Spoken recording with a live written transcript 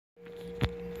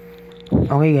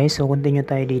Okay guys, so continue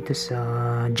tayo dito sa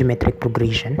geometric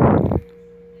progression.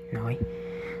 Okay.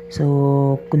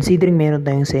 So, considering meron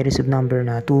tayong series of number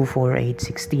na 2, 4, 8,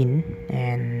 16,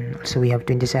 and also we have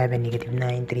 27, negative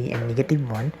 9, 3, and negative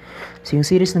 1. So, yung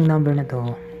series ng number na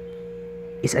to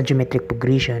is a geometric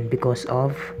progression because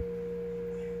of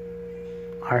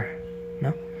R.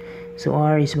 No? So,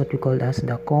 R is what we call as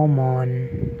the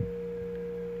common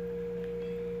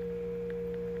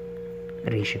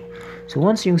ratio. So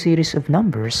once yung series of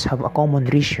numbers have a common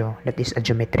ratio, that is a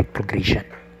geometric progression.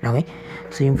 Okay?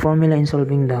 So yung formula in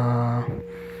solving the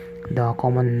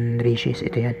common ratio is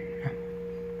ito yan.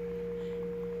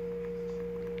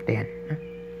 Ito yan.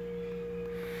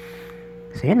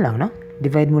 So yan lang, no?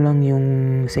 Divide mo lang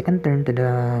yung second term to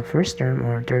the first term,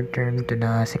 or third term to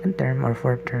the second term, or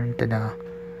fourth term to the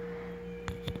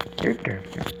third term,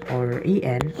 or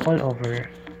en all over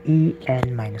en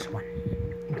minus 1.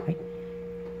 Okay?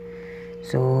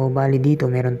 So, bali dito,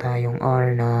 meron tayong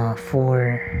R na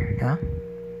 4, na?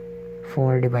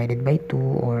 4 divided by 2,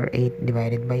 or 8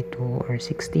 divided by 2, or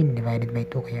 16 divided by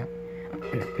 2, kaya,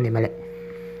 hindi, mali.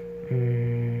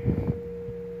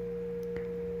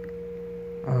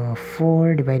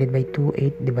 4 divided by 2,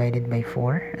 8 divided by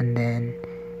 4, and then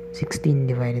 16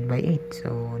 divided by 8,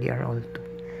 so they are all 2.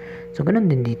 So, ganun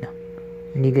din dito.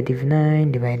 Negative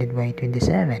 9 divided by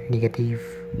 27, negative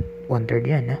 1/3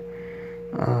 yan, ha?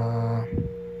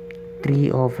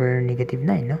 3 over negative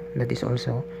 9, no? That is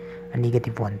also a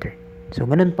negative 1/3. So,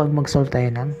 ganun pag mag-solve tayo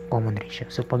ng common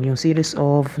ratio. So, pag yung series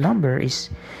of number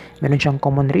is meron siyang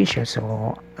common ratio,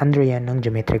 so, under yan ng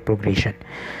geometric progression.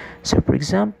 So, for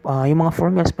example, yung mga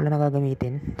formulas pala na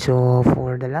gagamitin. So,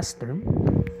 for the last term,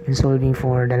 in solving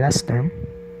for the last term,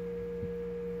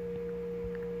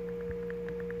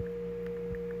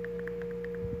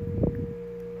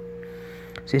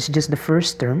 so it's just the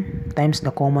first term times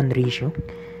the common ratio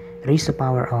raised to the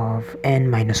power of n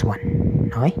minus 1.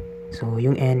 Okay? So,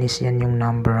 yung n is yan yung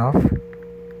number of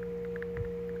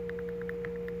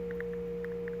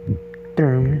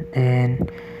term, and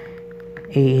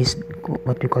a is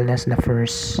what we call as the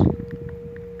first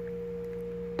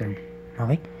term.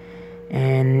 Okay?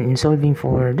 And in solving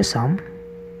for the sum,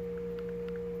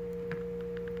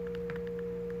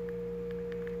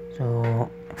 so,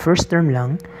 first term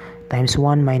lang times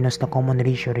 1 minus the common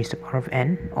ratio raised to the power of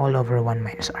n all over 1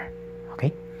 minus r.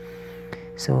 Okay?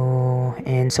 So,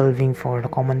 and solving for the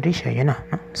common ratio, yun na.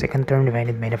 No? Second term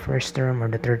divided by the first term,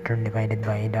 or the third term divided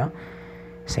by the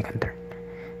second term.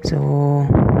 So,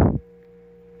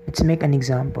 let's make an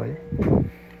example.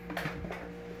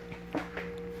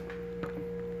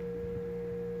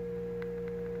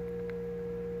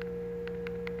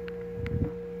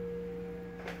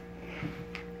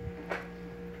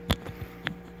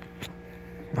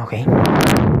 Okay.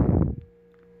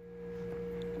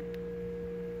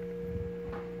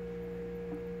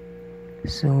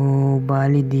 So,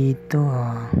 bali dito,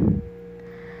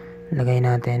 lagay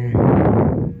natin,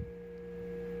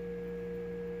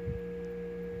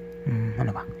 ano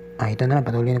ba? Ito na lang,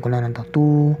 patuloy ko lang ito.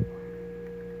 2,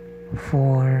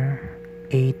 4,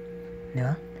 8, di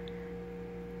ba?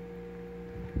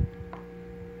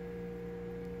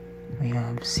 We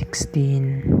have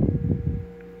 16.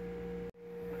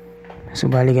 So,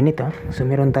 bali ganito. So,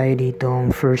 meron tayo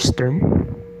ditong first term.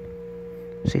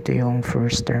 So, ito yung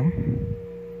first term.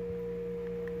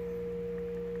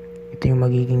 Ito yung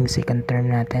magiging second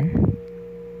term natin.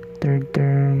 Third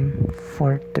term,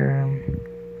 fourth term,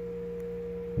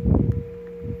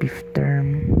 fifth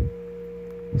term,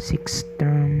 sixth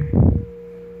term,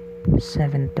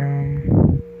 seventh term,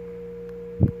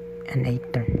 and eighth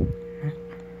term.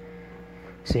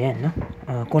 So, yan, no?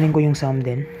 Kunin ko yung sum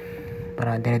din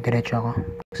para dire-diretso ako.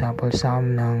 For example,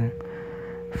 sum ng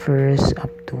first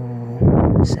up to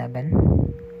 7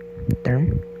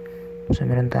 term. So,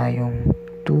 meron tayong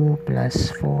 2 plus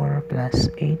 4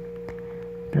 plus 8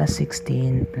 plus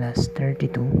 16 plus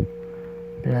 32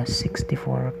 plus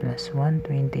 64 plus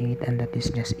 128, and that is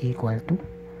just equal to,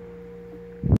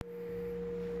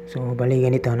 so, bali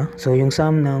ganito, no? So, yung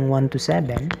sum ng 1 to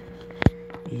 7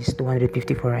 is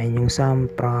 254, and yung sum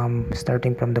from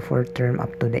starting from the 4th term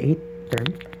up to the 8th term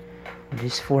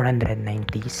is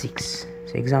 496.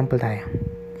 So, example tayo.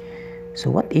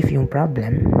 So, what if yung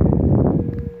problem,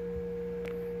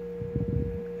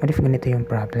 what if ganito yung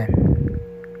problem?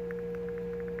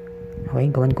 Okay,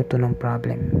 gawin ko to ng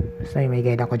problem. So, may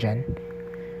guide ako dyan.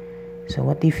 So,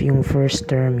 what if yung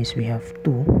first term is we have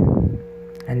 2,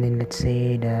 and then let's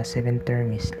say the 7th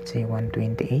term is, let's say,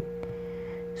 128.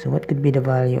 So, what could be the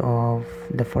value of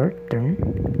the 4th term?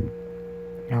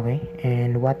 Okay,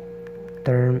 and what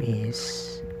term is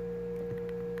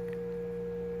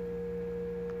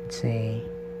let's say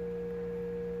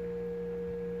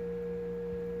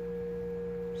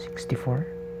 64,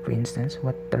 for instance.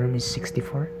 What term is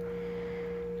 64?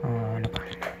 Ano pa?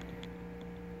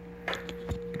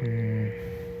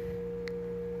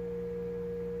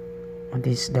 What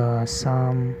is the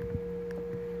sum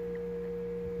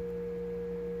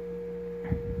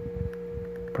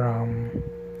from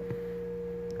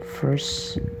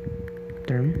first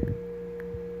term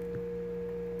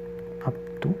up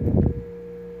to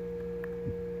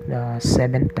the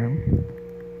seventh term?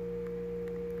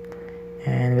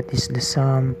 And what is the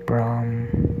sum from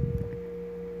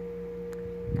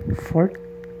fourth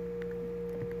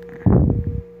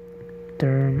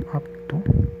term up to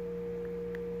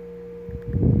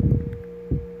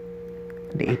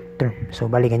the eighth term? So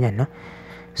bali ganyan, no?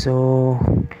 So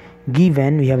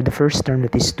given we have the first term,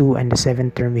 that is 2, and the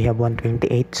seventh term we have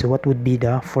 128. So what would be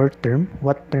the fourth term?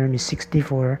 What term is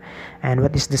 64? And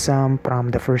what is the sum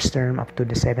from the first term up to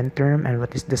the seventh term? And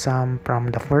what is the sum from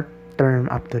the fourth term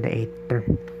up to the eighth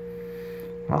term?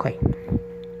 Okay.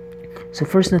 So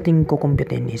first nating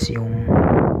kukumputin is yung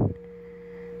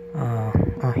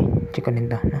check ko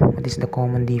din to, no? What is the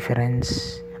common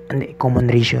difference, common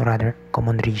ratio rather,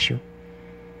 common ratio.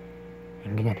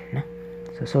 Yung ganyan, no?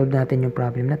 So solve natin yung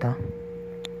problem na to.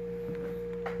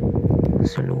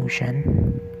 Solution.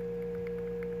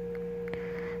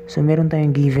 So meron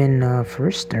tayong given na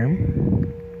first term,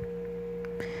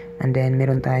 and then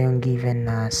meron tayong given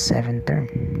na seventh term.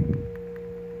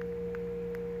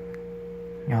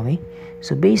 Okay?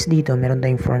 So based dito, meron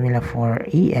tayong formula for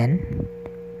En.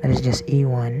 That is just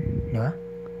A1, di ba?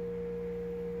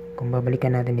 Kung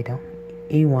babalikan natin dito,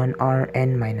 A1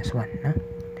 Rn minus 1, no?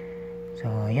 So,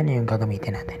 yan na yung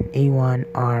gagamitin natin. A1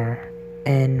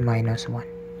 Rn minus 1.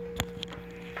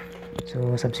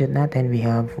 So, substitute natin, we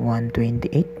have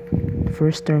 128.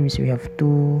 First term is we have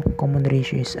 2. Common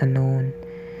ratio is unknown.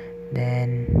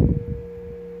 Then,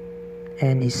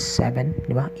 N is 7,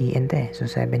 di ba? En to eh. So,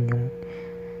 7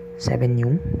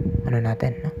 yung ano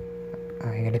natin, no?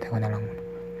 Okay, ganito ko na lang muna.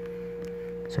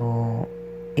 So,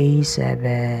 A7,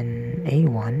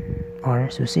 A1, R.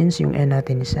 So, since yung N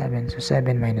natin is 7, so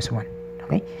 7 minus 1.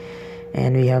 Okay?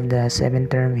 And we have the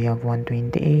 7th term, we have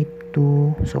 128,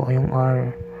 2. So, yung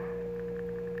R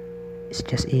is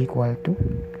just equal to.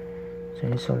 So,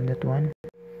 let's solve that one.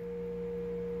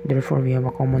 Therefore, we have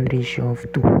a common ratio of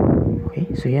 2.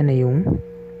 Okay? So, yan na yung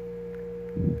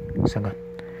sagot.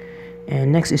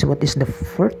 And next is what is the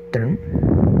fourth term.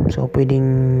 So,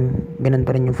 pwedeng ganun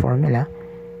pa rin yung formula.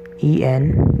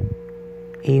 En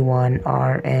A1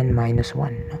 Rn minus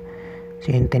 1. So,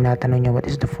 yung tinatanong niya, what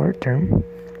is the fourth term?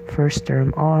 First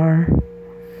term R.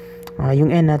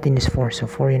 Yung N natin is 4. So,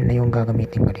 4 yun na yung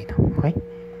gagamitin ko dito. Okay?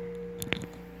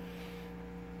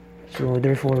 So,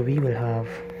 therefore, we will have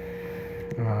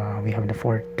the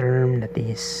fourth term, that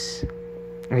is,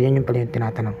 yan yung pala yung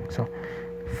tinatanong. So,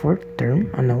 fourth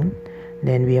term, unknown.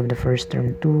 Then, we have the first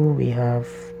term 2. We have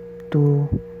 2,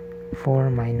 4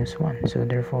 minus 1. So,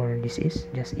 therefore, this is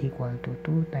just equal to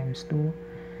 2 times 2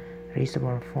 raised to the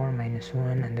power 4 minus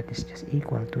 1, and that is just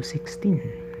equal to 16.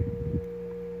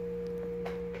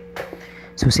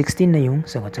 So, 16 na yung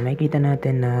sagot. So, makikita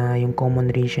natin na yung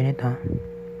common ratio nito,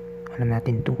 alam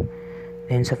natin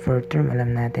 2. Then, sa fourth term,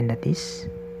 alam natin that is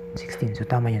 16. So,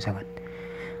 tama yung sagot.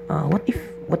 What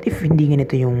if hindi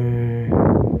ganito yung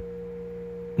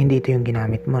hindi ito yung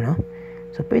ginamit mo, no?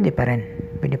 So, pwede pa rin.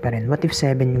 What if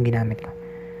 7 yung ginamit ko?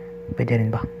 Pwede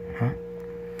rin ba? Huh?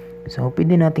 So,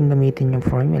 pwede natin gamitin yung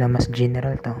formula. Mas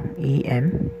general to.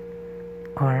 Em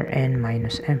Rn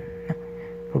minus M. No?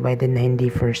 Provided na hindi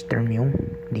first term yung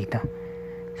dito.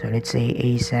 So, let's say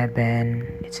A7.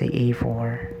 Let's say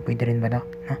A4. Pwede rin ba to?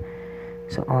 No?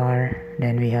 So, R.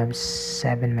 Then, we have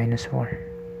 7 minus 4.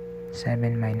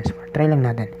 7 minus 4. Try lang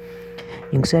natin.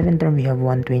 Yung 7th term, we have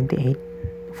 128.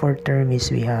 Fourth term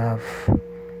is we have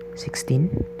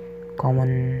 16.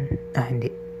 Common,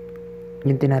 hindi.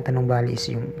 Yung tinatanong bali is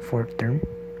yung fourth term.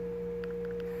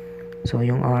 So,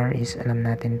 yung R is, alam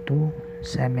natin 2.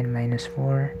 7 minus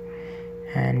 4.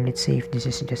 And let's say if this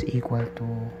is just equal to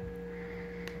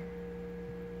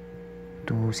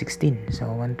 16. So,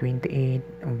 128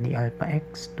 of the alpha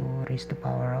x to raised to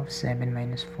power of 7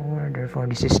 minus 4. Therefore,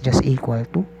 this is just equal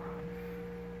to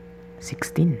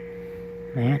 16.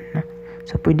 Ayan, na.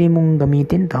 So, pwede mong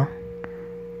gamitin to,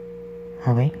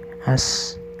 okay,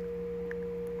 as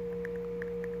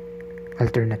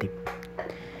alternative.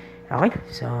 Okay,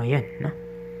 so, yan, no?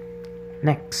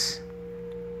 Next.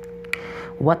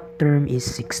 What term is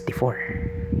 64?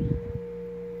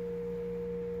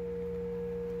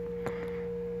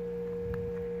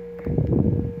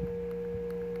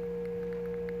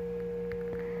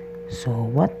 So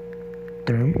what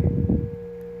term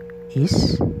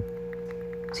is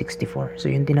 64? So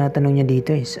yung tinatanong niya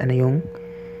dito is ano yung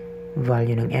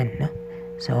value ng n, no?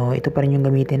 So ito pa rin yung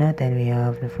gamitin natin. We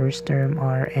have the first term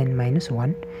rn minus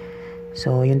 1.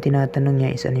 So yung tinatanong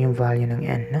niya is ano yung value ng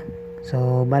n, no?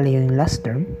 So bali yung last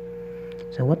term.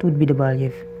 So what would be the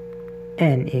value of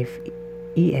n if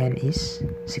en is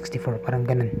 64? Parang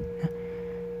ganun, no?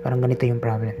 Parang ganito yung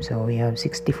problem. So we have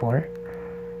 64.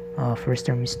 First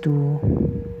term is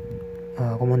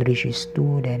 2. Common ratio is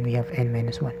 2. Then we have n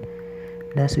minus 1.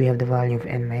 Thus we have the value of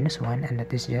n minus 1, and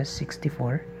that is just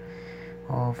 64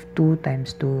 of 2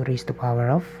 times 2 raised to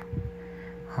power of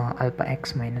alpha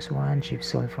x minus 1. Shift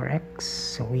solve for x.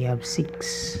 So we have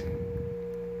 6.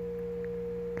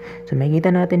 So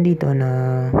makikita natin dito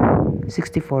na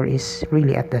 64 is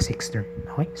really at the 6th term.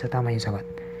 Okay? So tama yung sagot.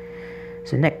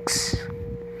 So next,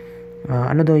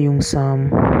 ano daw yung sum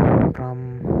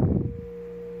from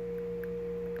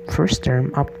first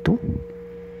term up to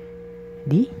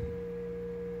the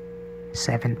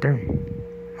 7th term?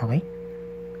 Okay?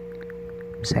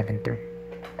 7th term.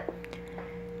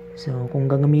 So kung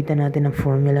gagamitan natin ng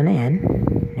formula na yan,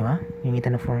 di ba?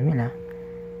 Gamitan ng formula,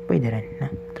 pwede rin,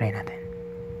 na? Try natin.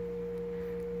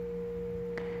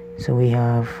 So we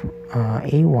have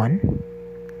a1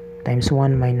 times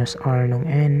 1 minus r nung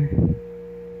n,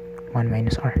 1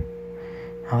 minus r.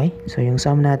 Okay? So yung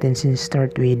sum natin since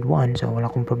start with 1, so wala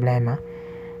akong problema.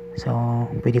 So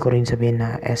pwede ko rin sabihin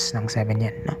na s ng 7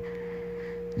 yan, no?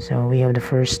 So we have the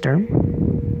first term,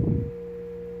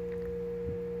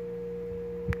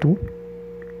 2.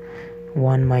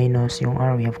 1 minus yung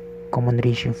r, we have common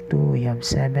ratio of 2, we have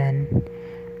 7.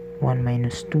 1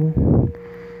 minus 2.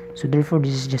 So therefore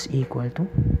this is just equal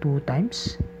to 2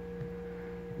 times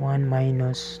 1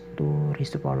 minus 2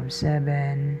 raised to the power of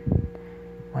 7,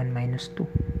 1 minus 2.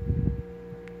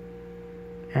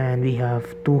 And we have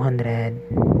 254.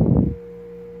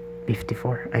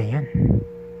 Ayan.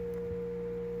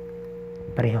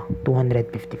 Pareho,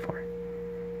 254.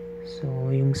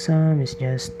 So yung sum is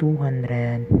just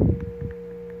 254.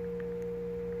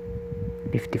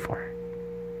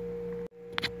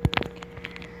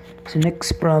 So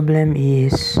next problem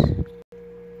is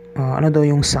ano daw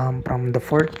yung sum from the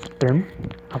 4th term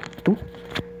up to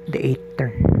the 8th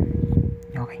term.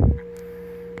 Okay.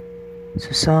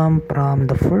 So sum from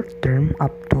the 4th term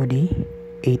up to the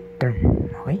 8th term.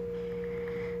 Okay.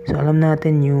 So alam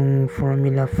natin yung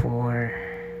formula for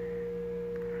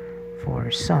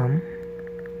sum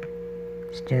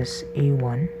is just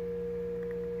a1,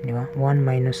 di ba? 1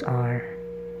 minus r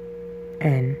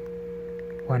and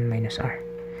 1 minus r.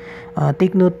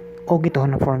 Take note, okay to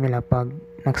na formula pag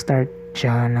nag-start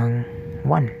siya ng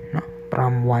 1, no?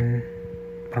 From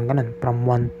 1, parang ganun, from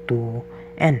 1 to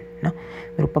n, no?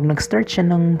 Pero pag nag-start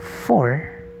siya ng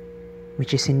 4,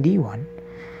 which is hindi 1,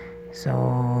 so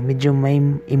medyo may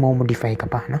i-modify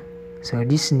ka pa, no? So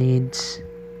this needs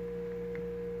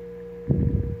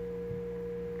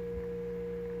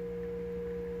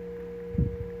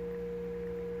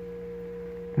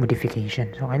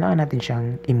modification. So kailangan natin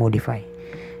siyang i-modify.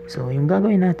 So, yung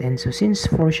gagawin natin, so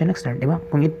since 4 siya nag-start, di ba?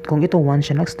 Kung ito 1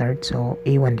 siya nag-start, so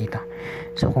A1 dito.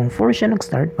 So, kung 4 siya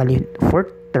nag-start, bali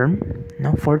 4th term,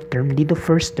 no? 4th term, dito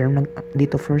first term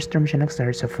siya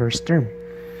nag-start sa first term.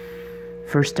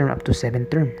 First term up to 7th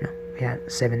term, no? Kaya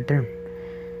 7th term.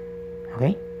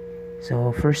 Okay?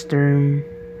 So, first term.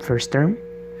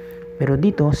 Pero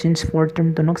dito, since 4th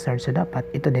term to nag-start, so dapat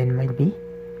ito din must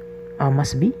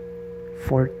be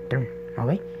 4th term.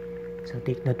 Okay? So,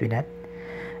 take note with that.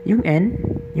 Yung n,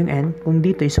 kung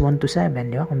dito is 1 to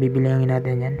 7, di ba? Kung bibilangin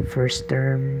natin yan, first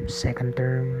term, second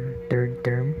term, third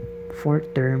term, fourth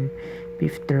term,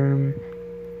 fifth term.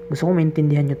 Gusto ko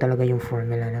maintindihan nyo talaga yung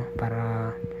formula, no?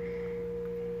 Para,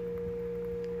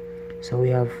 so we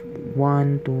have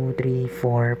 1, 2, 3,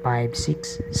 4, 5,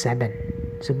 6,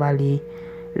 7. So, bali,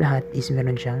 lahat is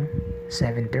meron siyang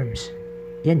 7 terms.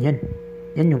 Yan yung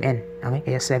n. Okay?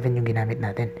 Kaya 7 yung ginamit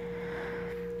natin.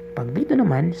 Pag dito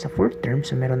naman, sa 4th term,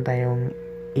 so meron tayong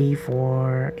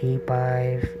A4, A5,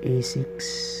 A6,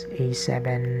 A7,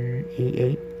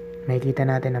 A8. Makikita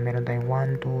natin na meron tayong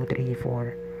 1, 2, 3,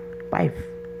 4, 5.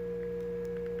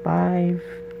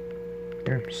 5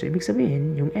 terms. So, ibig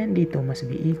sabihin, yung n dito must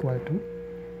be equal to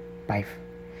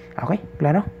 5. Okay?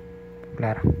 Klaro?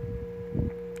 Klaro.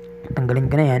 Tanggalin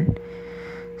ko na yan.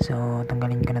 So,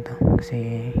 tanggalin ko na to.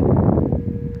 Kasi,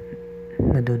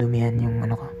 nadudumihan yung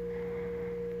ano ko.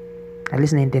 At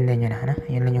least naintindihan nyo na, ano?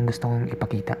 Yan lang yung gusto kong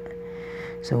ipakita.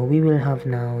 So, we will have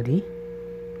now the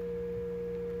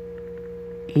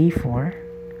A4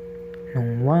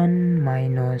 nung 1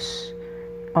 minus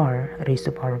r raised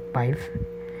to power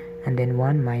 5. and then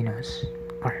 1 minus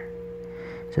r.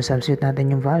 So, substitute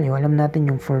natin yung value. Alam natin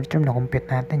yung fourth term na compute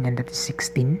natin yan. That is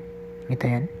 16. Ito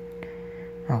yan.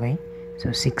 Okay?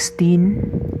 So, 16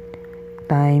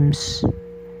 times,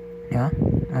 diba?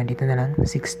 Dito na lang.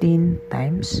 16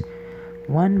 times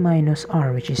 1 minus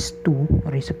r, which is 2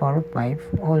 raised to the power of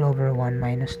 5 all over 1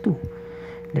 minus 2.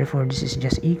 Therefore, this is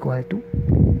just equal to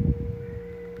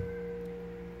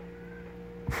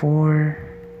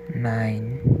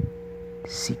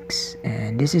 496.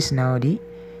 And this is now the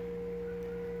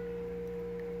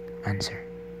answer.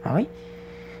 Okay?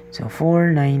 So,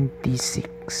 496.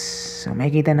 So,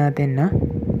 makikita natin na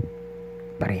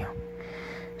pareho.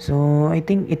 So, I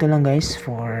think ito lang guys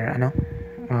for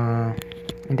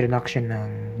introduction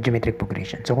ng geometric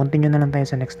progression. So, continue na lang tayo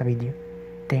sa next na video.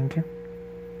 Thank you.